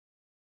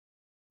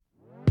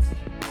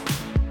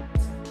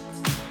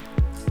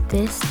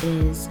This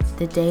is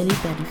The Daily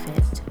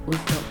Benefit with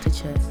Dr.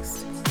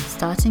 Chuks,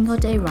 starting your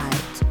day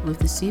right with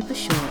the super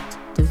short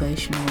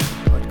devotional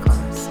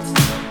podcast.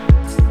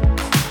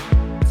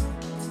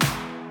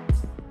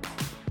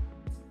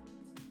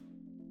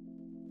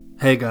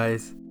 Hey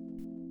guys,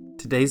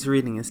 today's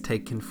reading is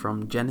taken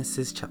from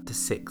Genesis chapter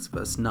 6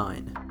 verse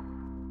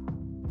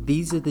 9.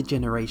 These are the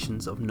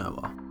generations of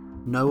Noah.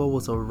 Noah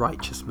was a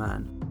righteous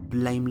man,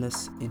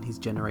 blameless in his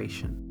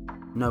generation.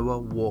 Noah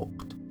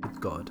walked with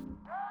God.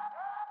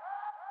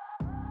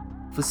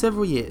 For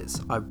several years,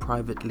 I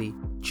privately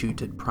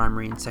tutored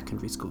primary and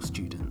secondary school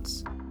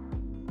students.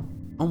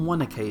 On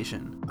one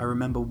occasion, I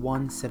remember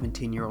one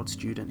 17-year-old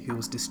student who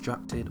was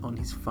distracted on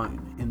his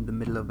phone in the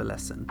middle of a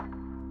lesson.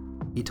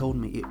 He told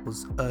me it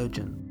was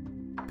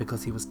urgent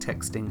because he was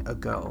texting a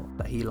girl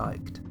that he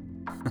liked.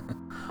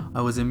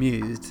 I was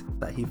amused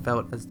that he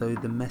felt as though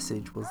the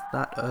message was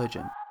that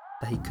urgent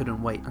that he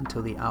couldn't wait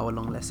until the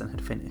hour-long lesson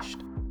had finished.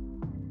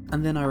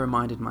 And then I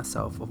reminded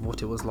myself of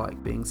what it was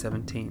like being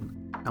 17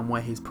 and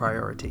where his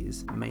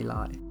priorities may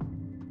lie.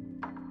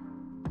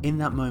 In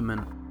that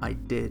moment, I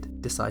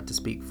did decide to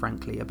speak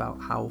frankly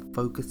about how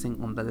focusing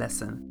on the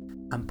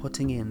lesson and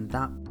putting in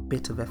that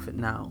bit of effort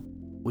now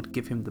would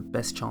give him the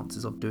best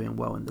chances of doing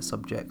well in the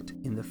subject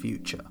in the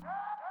future.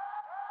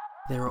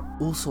 There are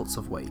all sorts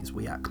of ways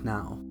we act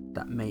now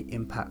that may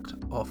impact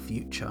our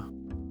future.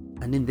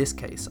 And in this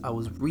case, I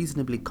was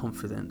reasonably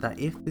confident that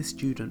if this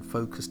student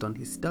focused on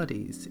his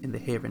studies in the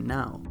here and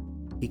now,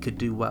 he could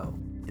do well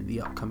in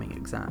the upcoming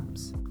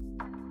exams.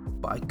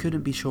 But I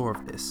couldn't be sure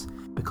of this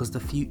because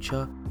the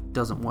future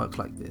doesn't work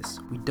like this.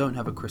 We don't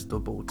have a crystal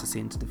ball to see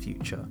into the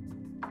future.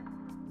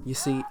 You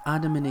see,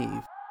 Adam and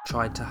Eve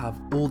tried to have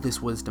all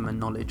this wisdom and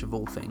knowledge of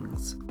all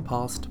things,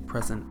 past,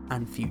 present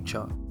and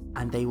future,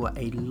 and they were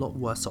a lot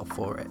worse off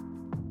for it.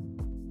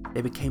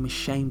 They became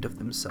ashamed of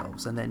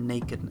themselves and their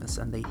nakedness,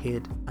 and they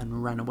hid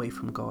and ran away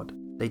from God.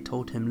 They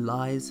told him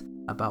lies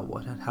about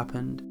what had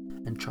happened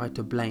and tried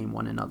to blame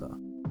one another.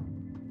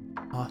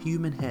 Our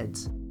human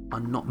heads are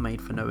not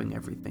made for knowing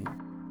everything.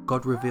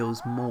 God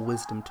reveals more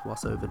wisdom to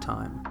us over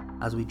time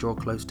as we draw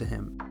close to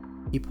him.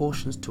 He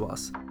portions to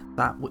us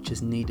that which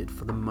is needed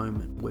for the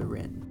moment we're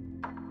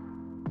in.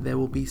 There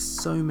will be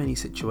so many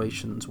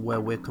situations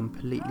where we're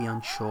completely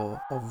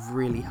unsure of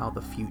really how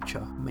the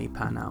future may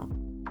pan out.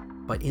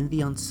 But in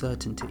the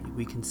uncertainty,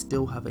 we can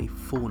still have a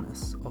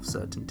fullness of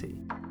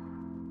certainty.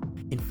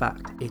 In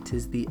fact, it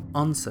is the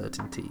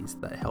uncertainties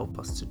that help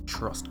us to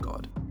trust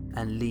God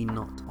and lean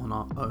not on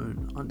our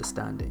own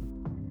understanding.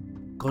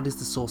 God is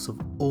the source of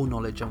all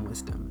knowledge and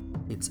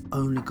wisdom. It's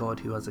only God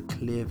who has a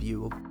clear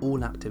view of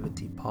all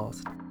activity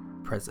past,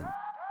 present,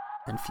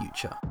 and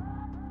future.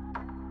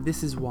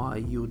 This is why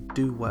you'll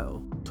do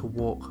well to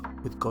walk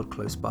with God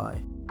close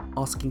by,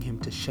 asking him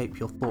to shape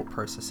your thought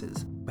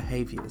processes,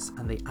 behaviors,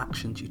 and the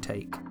actions you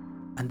take.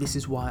 And this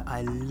is why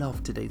I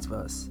love today's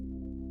verse.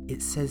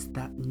 It says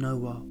that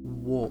Noah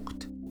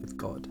walked with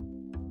God,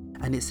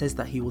 and it says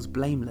that he was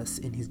blameless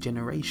in his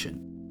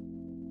generation.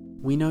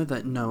 We know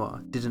that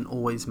Noah didn't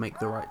always make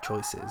the right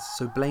choices,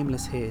 so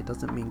blameless here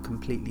doesn't mean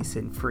completely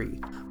sin-free,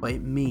 but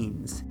it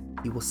means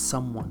he was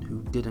someone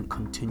who didn't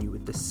continue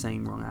with the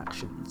same wrong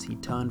actions. He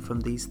turned from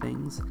these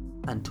things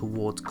and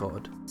towards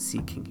God,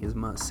 seeking his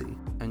mercy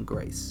and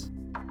grace.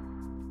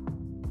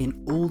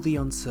 In all the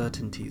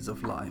uncertainties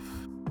of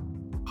life,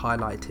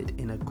 highlighted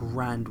in a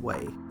grand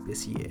way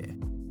this year,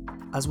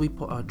 as we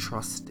put our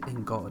trust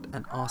in God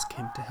and ask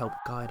him to help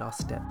guide our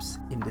steps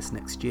in this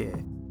next year,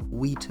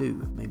 we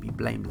too may be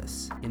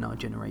blameless in our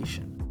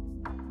generation.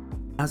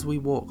 As we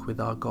walk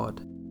with our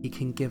God, he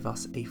can give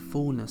us a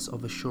fullness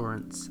of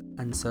assurance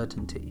and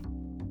certainty.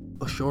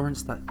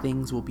 Assurance that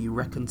things will be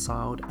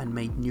reconciled and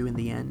made new in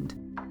the end,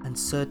 and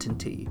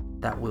certainty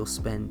that we'll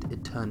spend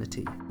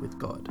eternity with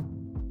God.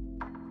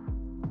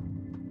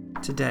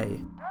 Today,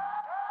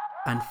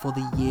 and for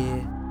the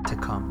year to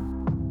come,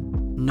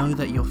 know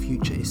that your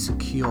future is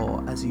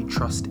secure as you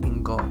trust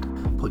in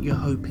God, put your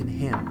hope in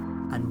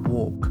him, and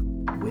walk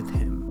with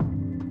him.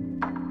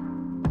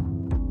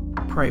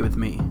 Pray with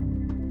me.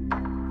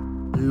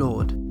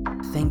 Lord,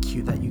 thank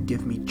you that you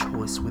give me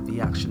choice with the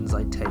actions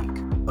I take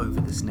over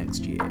this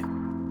next year.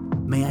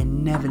 May I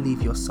never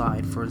leave your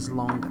side for as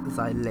long as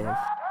I live.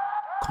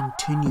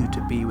 Continue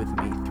to be with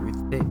me through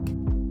thick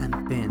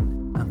and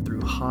thin and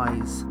through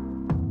highs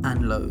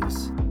and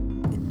lows.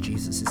 In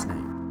Jesus'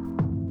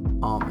 name,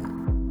 Amen.